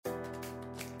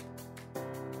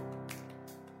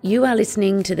You are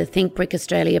listening to the Think Brick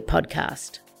Australia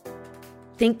podcast.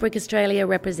 Think Brick Australia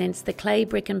represents the clay,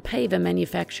 brick and paver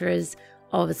manufacturers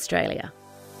of Australia.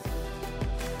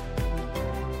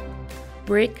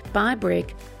 Brick by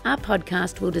brick, our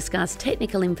podcast will discuss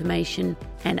technical information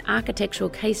and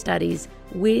architectural case studies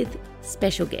with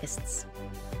special guests.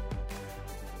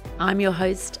 I'm your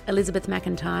host, Elizabeth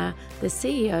McIntyre, the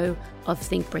CEO of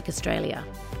Think Brick Australia.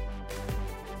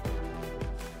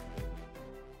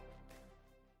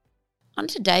 On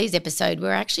today's episode,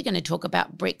 we're actually going to talk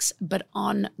about bricks, but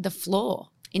on the floor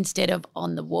instead of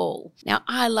on the wall. Now,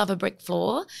 I love a brick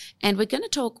floor, and we're going to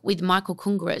talk with Michael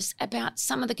Koungouris about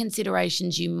some of the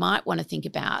considerations you might want to think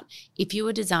about if you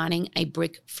were designing a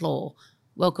brick floor.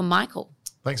 Welcome, Michael.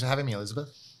 Thanks for having me,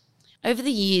 Elizabeth. Over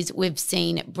the years, we've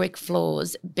seen brick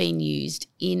floors being used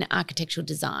in architectural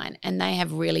design, and they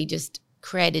have really just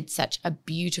created such a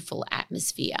beautiful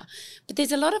atmosphere. But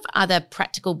there's a lot of other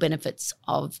practical benefits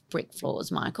of brick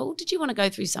floors, Michael. Did you want to go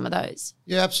through some of those?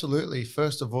 Yeah, absolutely.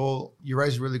 First of all, you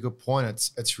raise a really good point.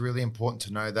 It's really important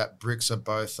to know that bricks are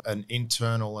both an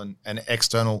internal and an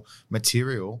external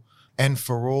material. And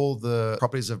for all the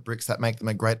properties of bricks that make them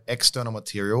a great external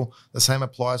material, the same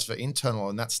applies for internal,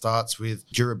 and that starts with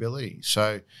durability.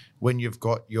 So when you've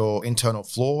got your internal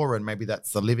floor, and maybe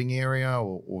that's the living area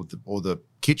or the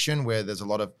kitchen where there's a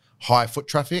lot of high foot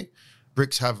traffic,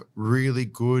 bricks have really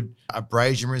good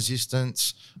abrasion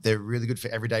resistance. They're really good for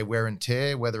everyday wear and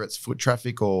tear, whether it's foot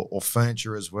traffic or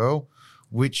furniture as well,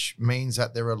 which means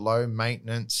that they're a low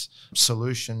maintenance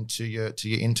solution to your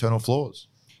internal floors.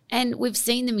 And we've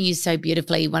seen them used so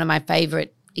beautifully. One of my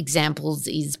favourite examples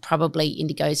is probably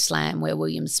Indigo Slam, where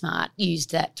William Smart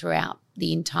used that throughout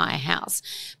the entire house.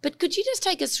 But could you just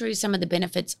take us through some of the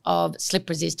benefits of slip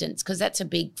resistance? Because that's a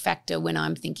big factor when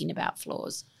I'm thinking about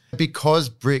floors. Because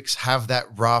bricks have that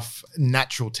rough,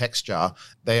 natural texture,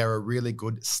 they are a really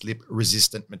good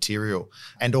slip-resistant material.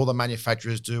 And all the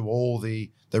manufacturers do all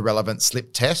the relevant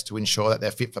slip tests to ensure that they're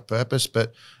fit for purpose.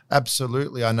 But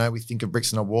absolutely, I know we think of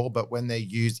bricks on a wall, but when they're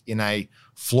used in a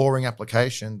flooring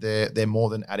application, they're more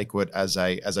than adequate as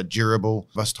a durable,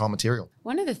 versatile material.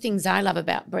 One of the things I love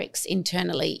about bricks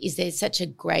internally is there's such a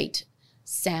great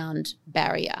sound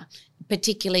barrier,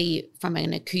 particularly from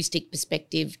an acoustic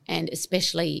perspective, and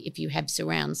especially if you have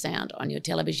surround sound on your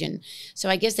television. So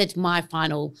I guess that's my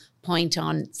final point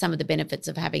on some of the benefits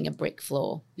of having a brick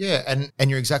floor. Yeah, and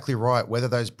you're exactly right. Whether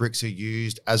those bricks are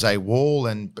used as a wall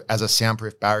and as a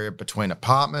soundproof barrier between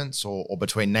apartments or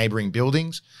between neighbouring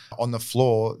buildings, on the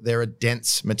floor, they're a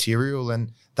dense material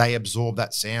and they absorb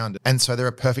that sound. And so they're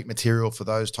a perfect material for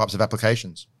those types of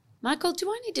applications. Michael, do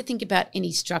I need to think about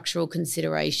any structural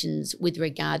considerations with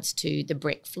regards to the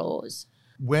brick floors?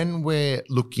 When we're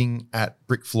looking at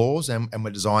brick floors and we're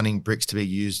designing bricks to be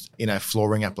used in a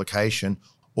flooring application,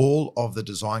 all of the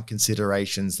design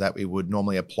considerations that we would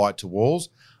normally apply to walls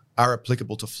are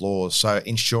applicable to floors. So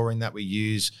ensuring that we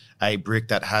use a brick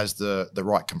that has the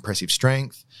right compressive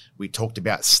strength. We talked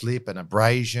about slip and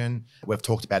abrasion. We've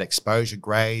talked about exposure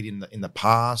grade in the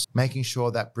past, making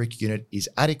sure that brick unit is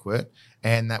adequate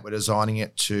and that we're designing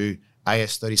it to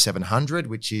AS 3700,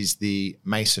 which is the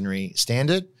masonry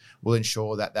standard, will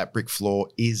ensure that that brick floor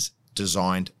is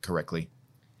designed correctly.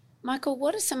 Michael,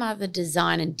 what are some other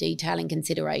design and detailing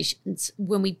considerations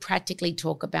when we practically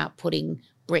talk about putting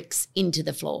bricks into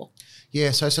the floor?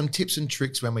 Yeah, so some tips and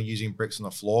tricks when we're using bricks on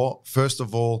the floor. First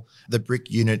of all, the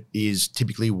brick unit is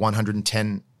typically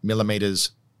 110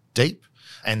 millimeters deep.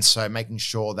 And so making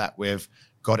sure that we've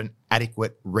got an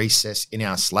adequate recess in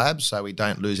our slab so we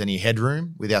don't lose any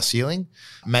headroom with our ceiling.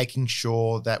 Making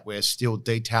sure that we're still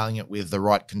detailing it with the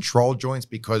right control joints,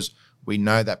 because we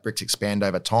know that bricks expand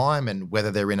over time, and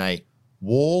whether they're in a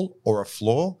wall or a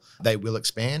floor, they will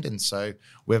expand. And so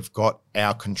we've got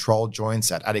our control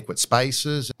joints at adequate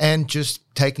spaces, and just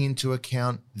taking into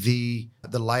account the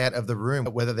layout of the room,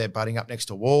 whether they're butting up next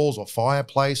to walls or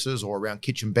fireplaces or around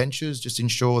kitchen benches, just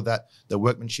ensure that the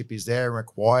workmanship is there and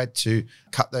required to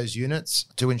cut those units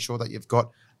to ensure that you've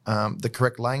got the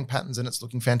correct laying patterns and it's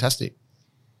looking fantastic.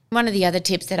 One of the other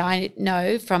tips that I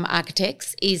know from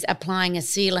architects is applying a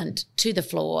sealant to the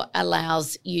floor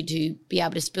allows you to be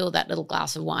able to spill that little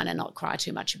glass of wine and not cry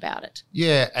too much about it.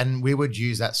 Yeah, and we would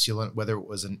use that sealant whether it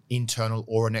was an internal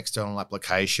or an external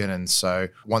application. And so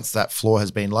once that floor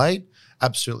has been laid,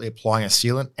 absolutely applying a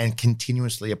sealant and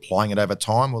continuously applying it over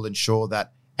time will ensure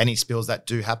that any spills that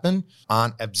do happen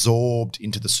aren't absorbed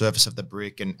into the surface of the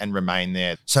brick and remain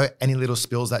there. So any little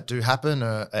spills that do happen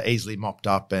are easily mopped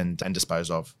up and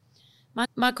disposed of.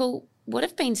 Michael, what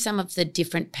have been some of the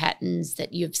different patterns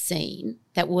that you've seen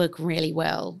that work really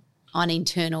well on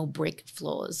internal brick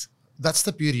floors? That's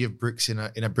the beauty of bricks in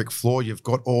a brick floor. You've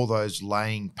got all those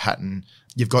laying pattern.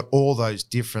 You've got all those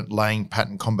different laying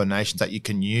pattern combinations that you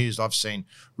can use. I've seen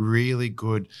really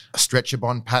good stretcher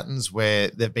bond patterns where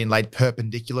they've been laid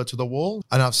perpendicular to the wall.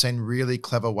 And I've seen really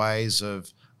clever ways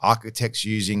of architects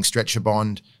using stretcher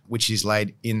bond, which is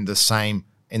laid in the same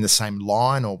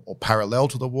line or parallel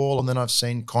to the wall. And then I've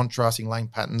seen contrasting laying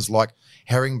patterns like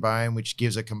herringbone, which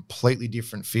gives a completely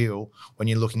different feel when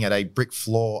you're looking at a brick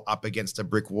floor up against a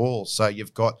brick wall. So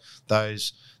you've got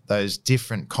those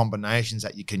different combinations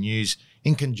that you can use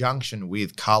in conjunction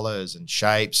with colours and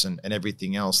shapes and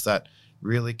everything else that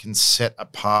really can set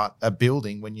apart a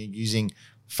building when you're using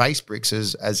face bricks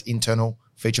as internal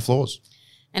feature floors.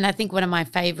 And I think one of my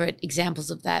favourite examples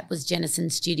of that was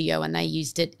Jennison Studio, and they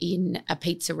used it in a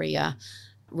pizzeria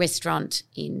restaurant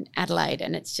in Adelaide,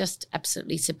 and it's just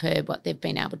absolutely superb what they've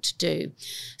been able to do.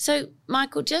 So,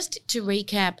 Michael, just to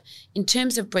recap, in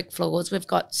terms of brick floors, we've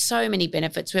got so many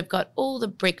benefits. We've got all the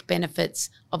brick benefits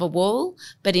of a wall,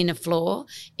 but in a floor.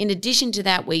 In addition to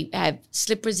that, we have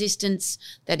slip resistance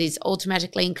that is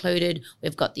automatically included.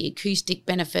 We've got the acoustic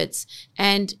benefits,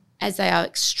 and as they are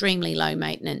extremely low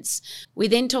maintenance. We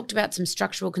then talked about some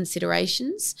structural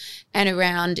considerations and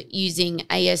around using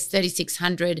AS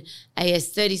 3600, AS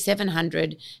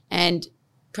 3700, and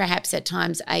perhaps at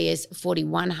times AS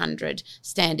 4100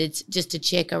 standards just to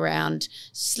check around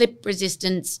slip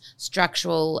resistance,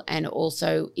 structural, and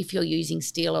also if you're using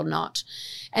steel or not.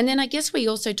 And then I guess we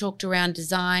also talked around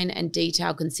design and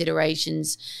detail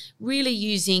considerations, really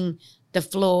using the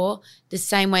floor the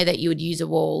same way that you would use a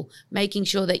wall, making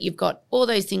sure that you've got all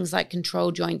those things like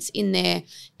control joints in there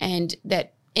and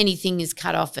that anything is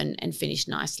cut off and finished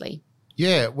nicely.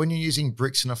 Yeah, when you're using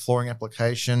bricks in a flooring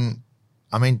application,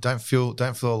 I mean, don't feel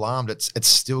alarmed. It's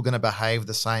still going to behave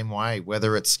the same way,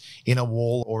 whether it's in a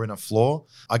wall or in a floor.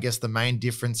 I guess the main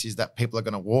difference is that people are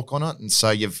going to walk on it, and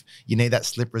so you need that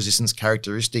slip resistance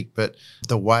characteristic. But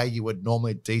the way you would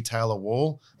normally detail a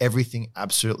wall, everything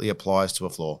absolutely applies to a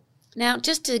floor. Now,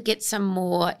 just to get some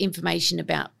more information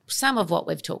about some of what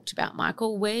we've talked about,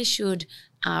 Michael, where should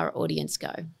our audience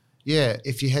go? Yeah,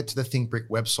 if you head to the Think Brick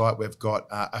website, we've got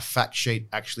a fact sheet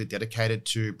actually dedicated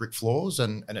to brick floors,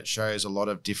 and it shows a lot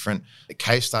of different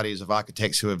case studies of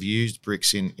architects who have used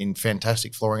bricks in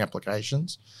fantastic flooring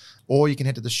applications. Or you can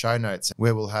head to the show notes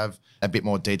where we'll have a bit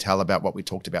more detail about what we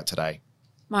talked about today.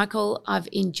 Michael, I've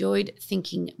enjoyed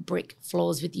thinking brick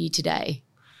floors with you today.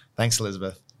 Thanks,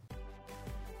 Elizabeth.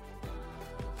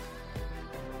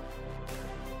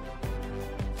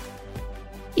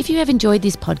 If you have enjoyed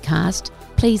this podcast,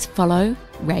 please follow,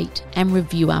 rate, and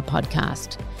review our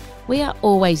podcast. We are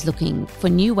always looking for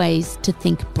new ways to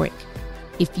think brick.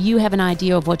 If you have an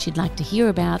idea of what you'd like to hear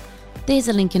about, there's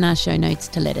a link in our show notes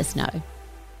to let us know.